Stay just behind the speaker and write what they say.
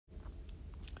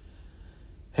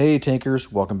Hey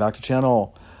tankers, welcome back to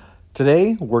channel.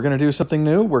 Today we're going to do something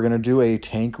new. We're going to do a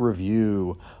tank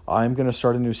review. I'm going to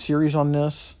start a new series on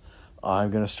this.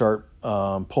 I'm going to start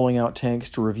pulling out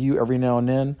tanks to review every now and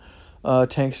then,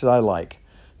 tanks that I like.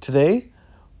 Today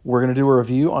we're going to do a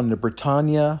review on the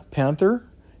Bretagne Panther.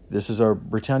 This is our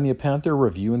Bretagne Panther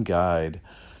review and guide.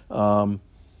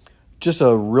 Just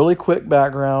a really quick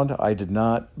background. I did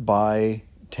not buy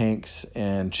tanks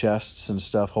and chests and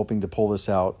stuff hoping to pull this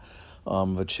out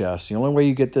of a chest. The only way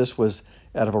you get this was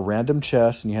out of a random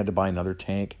chest, and you had to buy another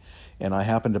tank. And I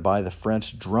happened to buy the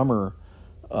French Drummer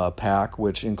pack,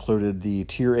 which included the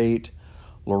Tier 8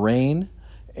 Lorraine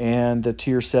and the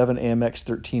Tier 7 AMX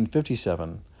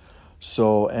 1357.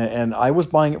 So, and I was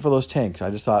buying it for those tanks. I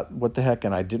just thought, what the heck?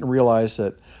 And I didn't realize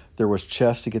that there was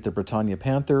chests to get the Bretagne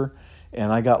Panther,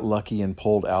 and I got lucky and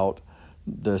pulled out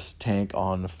this tank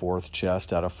on the 4th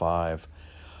chest out of 5.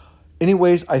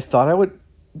 Anyways, I thought I would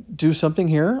do something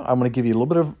here. I'm going to give you a little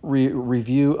bit of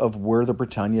review of where the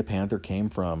Bretagne Panther came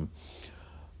from.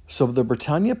 So the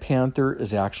Bretagne Panther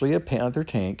is actually a Panther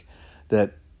tank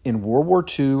that in World War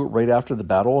II, right after the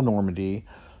Battle of Normandy,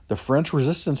 the French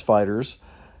resistance fighters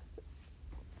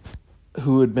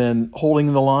who had been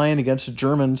holding the line against the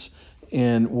Germans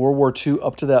in World War II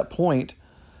up to that point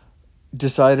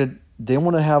decided they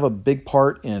want to have a big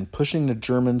part in pushing the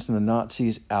Germans and the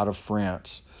Nazis out of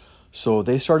France. So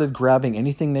they started grabbing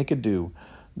anything they could do.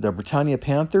 The Bretagne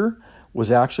Panther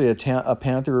was actually a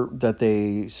panther that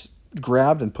they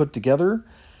grabbed and put together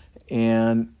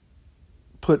and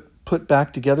put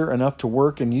back together enough to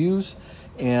work and use.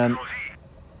 And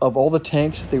of all the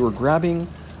tanks they were grabbing,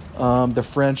 the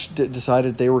French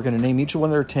decided they were going to name each one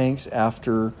of their tanks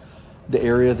after the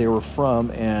area they were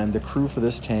from, and the crew for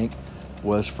this tank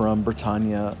was from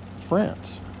Bretagne,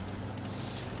 France.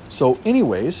 So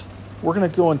anyways, we're going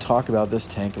to go and talk about this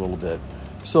tank a little bit.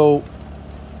 So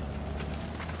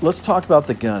let's talk about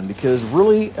the gun, because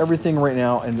really everything right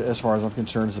now, and as far as I'm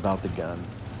concerned, is about the gun.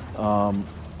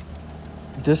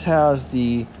 This has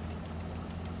the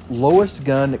lowest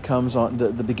gun that comes on,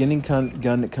 the beginning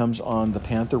gun that comes on the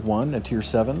Panther 1, a Tier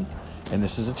 7, and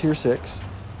this is a Tier 6.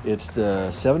 It's the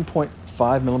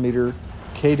 7.5 millimeter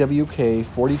KWK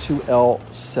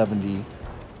 42L70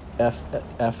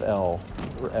 FL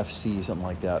or FC, something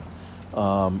like that.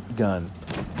 Gun.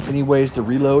 Anyways, the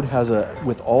reload has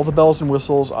with all the bells and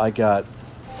whistles. I got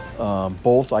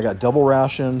both. I got double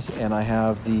rations, and I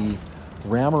have the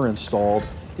rammer installed.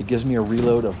 It gives me a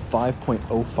reload of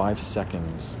 5.05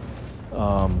 seconds.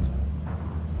 And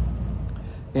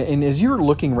as you're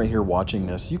looking right here watching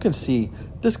this, you can see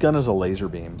this gun is a laser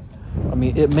beam. I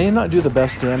mean, it may not do the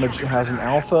best damage. It has an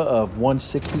alpha of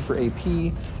 160 for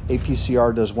AP,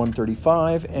 APCR does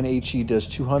 135, and HE does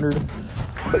 200.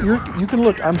 But you can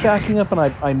look, I'm backing up, and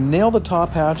I nail the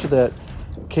top hatch of that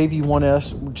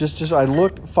KV-1S. Just I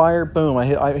look, fire, boom, I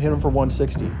hit him for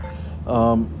 160. You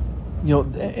know,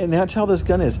 and that's how this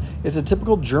gun is. It's a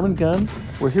typical German gun,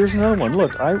 where here's another one.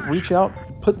 Look, I reach out,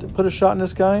 put a shot in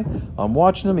this guy, I'm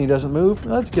watching him, he doesn't move,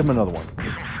 let's give him another one.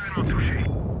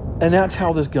 And that's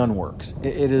how this gun works.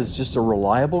 It is just a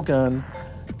reliable gun.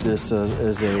 This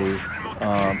is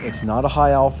it's not a high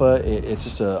alpha. It's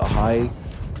just a high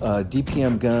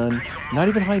DPM gun. Not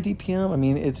even high DPM. I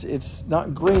mean, it's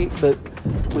not great, but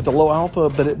with a low alpha,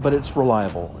 but it's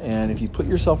reliable. And if you put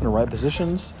yourself in the right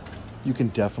positions, you can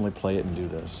definitely play it and do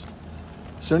this.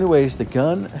 So anyways, the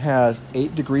gun has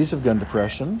 8 degrees of gun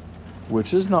depression,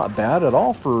 which is not bad at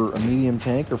all for a medium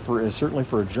tank, or certainly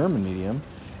for a German medium.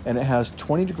 And it has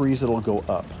 20 degrees that'll go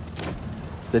up.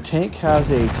 The tank has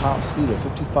a top speed of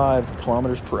 55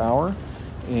 kilometers per hour,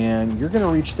 and you're going to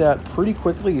reach that pretty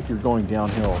quickly if you're going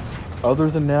downhill.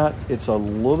 Other than that, it's a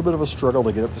little bit of a struggle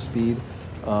to get up to speed.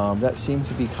 That seems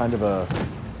to be kind of a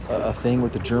thing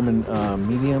with the German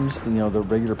mediums, you know, the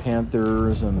regular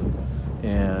Panthers and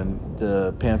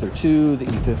the Panther 2, the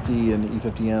E50 and the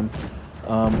E50M.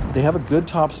 They have a good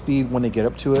top speed when they get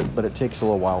up to it, but it takes a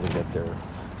little while to get there.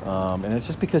 And it's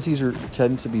just because these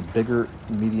tend to be bigger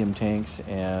medium tanks,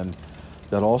 and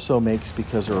that also makes,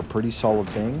 because they're a pretty solid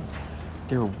thing,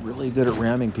 they're really good at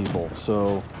ramming people.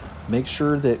 So make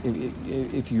sure that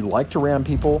if you like to ram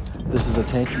people, this is a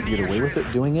tank you can get away with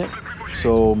it doing it.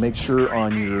 So make sure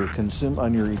on your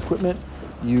equipment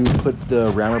you put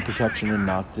the rammer protection and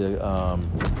not the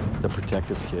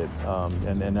protective kit,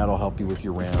 and that'll help you with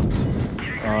your rams.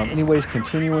 Anyways,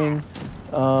 continuing.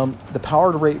 The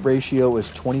power to rate ratio is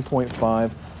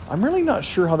 20.5. I'm really not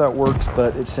sure how that works,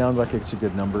 but it sounds like it's a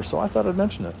good number, so I thought I'd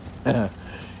mention it.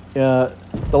 The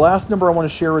last number I want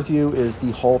to share with you is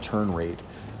the hull turn rate.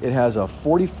 It has a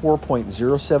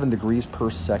 44.07 degrees per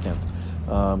second.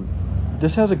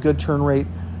 This has a good turn rate.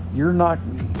 you're not,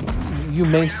 you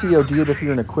may COD it if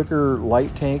you're in a quicker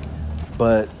light tank,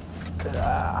 but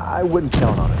I wouldn't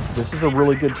count on it. This is a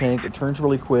really good tank. It turns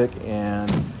really quick, and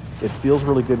it feels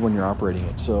really good when you're operating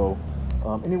it. So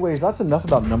anyways, that's enough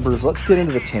about numbers. Let's get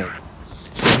into the tank.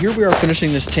 So here we are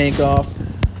finishing this tank off.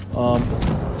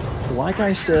 Like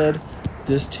I said,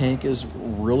 this tank is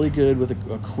really good with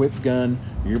a quick gun.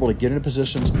 You're able to get into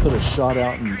positions, put a shot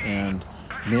out, and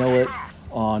nail it.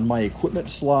 On my equipment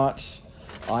slots,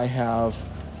 I have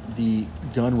the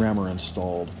gun rammer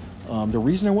installed. The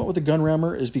reason I went with the gun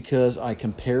rammer is because I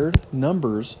compared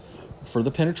numbers for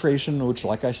the penetration, which,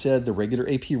 like I said, the regular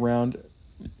AP round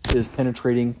is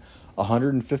penetrating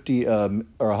 150 or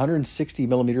 160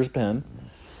 millimeters pen.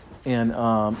 And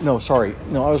no, sorry,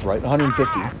 no, I was right,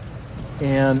 150.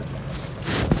 And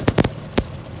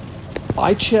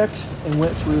I checked and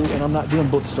went through, and I'm not doing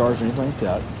blitz stars or anything like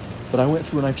that, but I went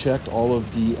through and I checked all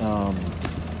of the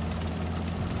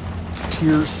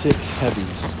tier 6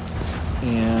 heavies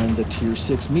and the tier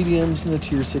 6 mediums and the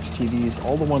tier 6 TDs,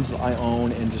 all the ones that I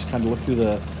own, and just kind of look through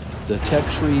the tech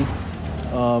tree.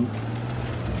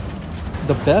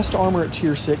 The best armor at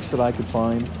tier 6 that I could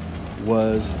find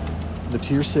was the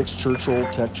tier 6 Churchill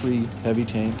tech tree heavy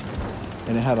tank,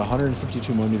 and it had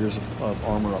 152 millimeters of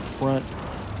armor up front,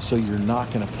 so you're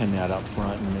not going to pen that up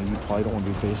front, and you probably don't want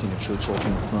to be facing a Churchill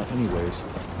from the front anyways.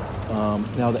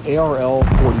 Now the ARL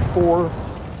 44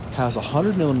 has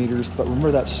 100 millimeters, but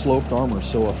remember that's sloped armor,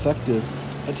 so effective,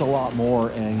 it's a lot more,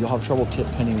 and you'll have trouble tip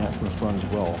penning that from the front as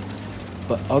well.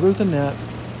 But other than that,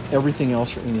 everything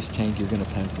else in this tank you're going to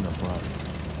pen from the front.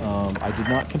 I did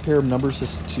not compare numbers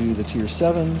to the tier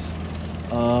 7s,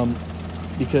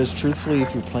 because truthfully,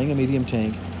 if you're playing a medium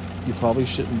tank, you probably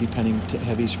shouldn't be penning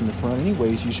heavies from the front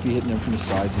anyways. You should be hitting them from the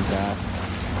sides and back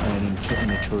and in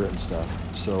the turret and stuff.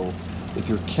 So if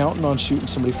you're counting on shooting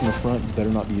somebody from the front, you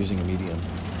better not be using a medium.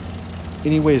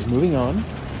 Anyways, moving on.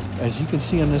 As you can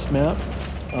see on this map,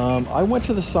 I went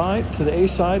to the side, to the A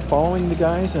side, following the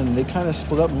guys, and they kind of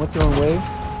split up and went their own way.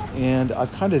 And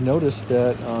I've kind of noticed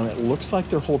that it looks like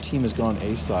their whole team has gone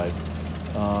A side.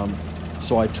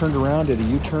 So I turned around, did a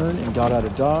U-turn, and got out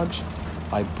of dodge.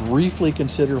 I briefly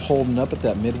considered holding up at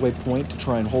that midway point to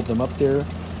try and hold them up there.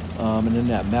 And then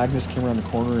that Magnus came around the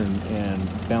corner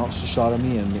and bounced a shot at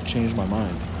me, and it changed my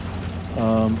mind.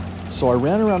 So I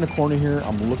ran around the corner here.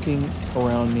 I'm looking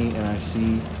around me, and I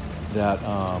see that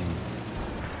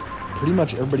pretty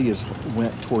much everybody has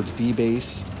went towards B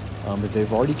base. That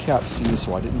they've already capped C,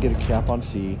 so I didn't get a cap on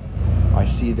C. I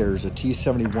see there's a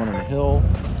T-71 on the hill.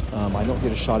 I don't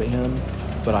get a shot at him,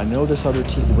 but I know this other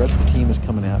team, the rest of the team is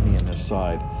coming at me on this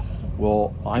side.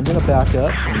 Well, I'm going to back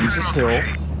up and use this hill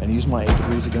and use my 8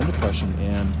 degrees of gun depression.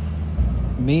 And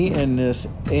me and this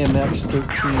AMX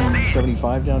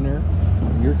 1375 down there,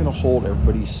 we're going to hold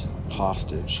everybody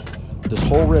hostage. This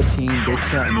whole red team, they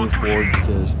can't move forward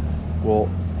because, well,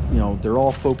 you know, they're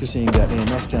all focusing that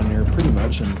AMX down there pretty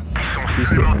much, and he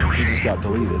just got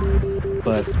deleted.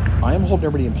 But I am holding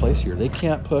everybody in place here. They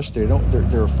can't push. They're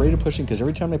afraid of pushing because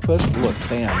every time they push, look,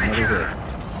 bam, another hit.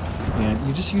 And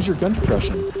you just use your gun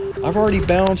depression. I've already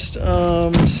bounced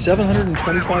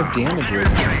 725 damage right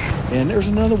now, and there's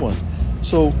another one.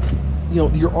 So, you know,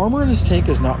 your armor in this tank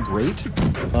is not great.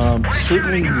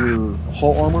 Certainly your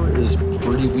hull armor is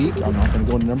pretty weak. I'm not going to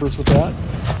go into numbers with that.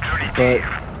 But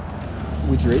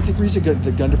with your 8 degrees of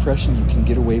gun depression, you can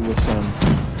get away with some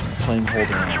playing hold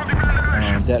down.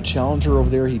 That Challenger over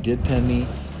there, he did pen me,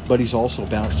 but he's also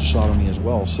bounced a shot on me as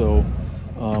well. So,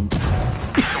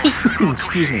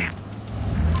 excuse me.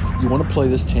 You want to play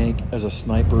this tank as a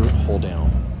sniper hold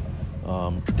down.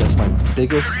 That's my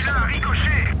biggest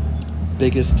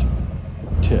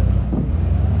tip.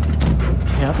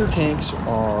 Panther tanks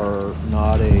are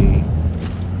not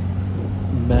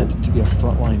meant to be a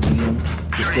frontline medium.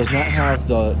 This does not have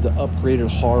the upgraded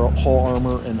hull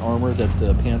armor and armor that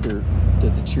the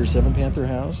tier 7 Panther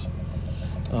has.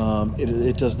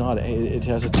 It does not. It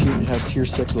has tier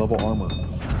 6 level armor.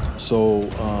 So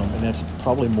and that's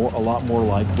probably a lot more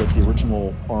like what the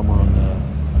original armor on the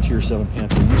tier 7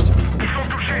 Panther used to be,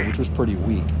 which was pretty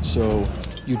weak. So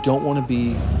you don't want to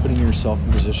be putting yourself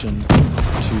in position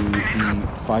to be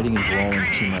fighting and brawling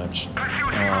too much,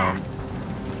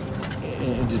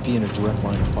 and just be in a direct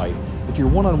line of fight. If you're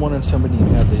one-on-one on somebody and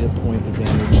you have the hit point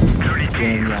advantage,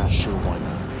 then yeah, sure, why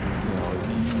not?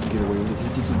 You know, if you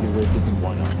think you can get away with it, then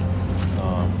why not?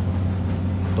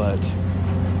 But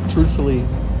truthfully,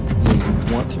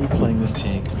 you want to be playing this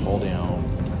tank all down.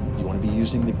 You want to be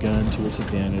using the gun to its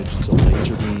advantage. It's a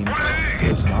laser beam.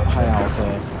 It's not high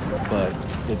alpha, but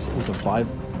it's with a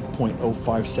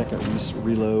 5.05 second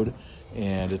reload,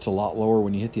 and it's a lot lower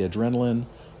when you hit the adrenaline.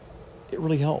 it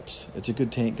really helps. It's a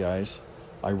good tank, guys.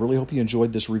 I really hope you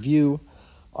enjoyed this review.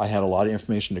 I had a lot of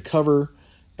information to cover.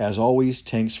 As always,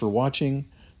 thanks for watching.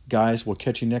 Guys, we'll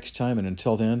catch you next time, and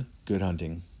until then, good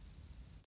hunting.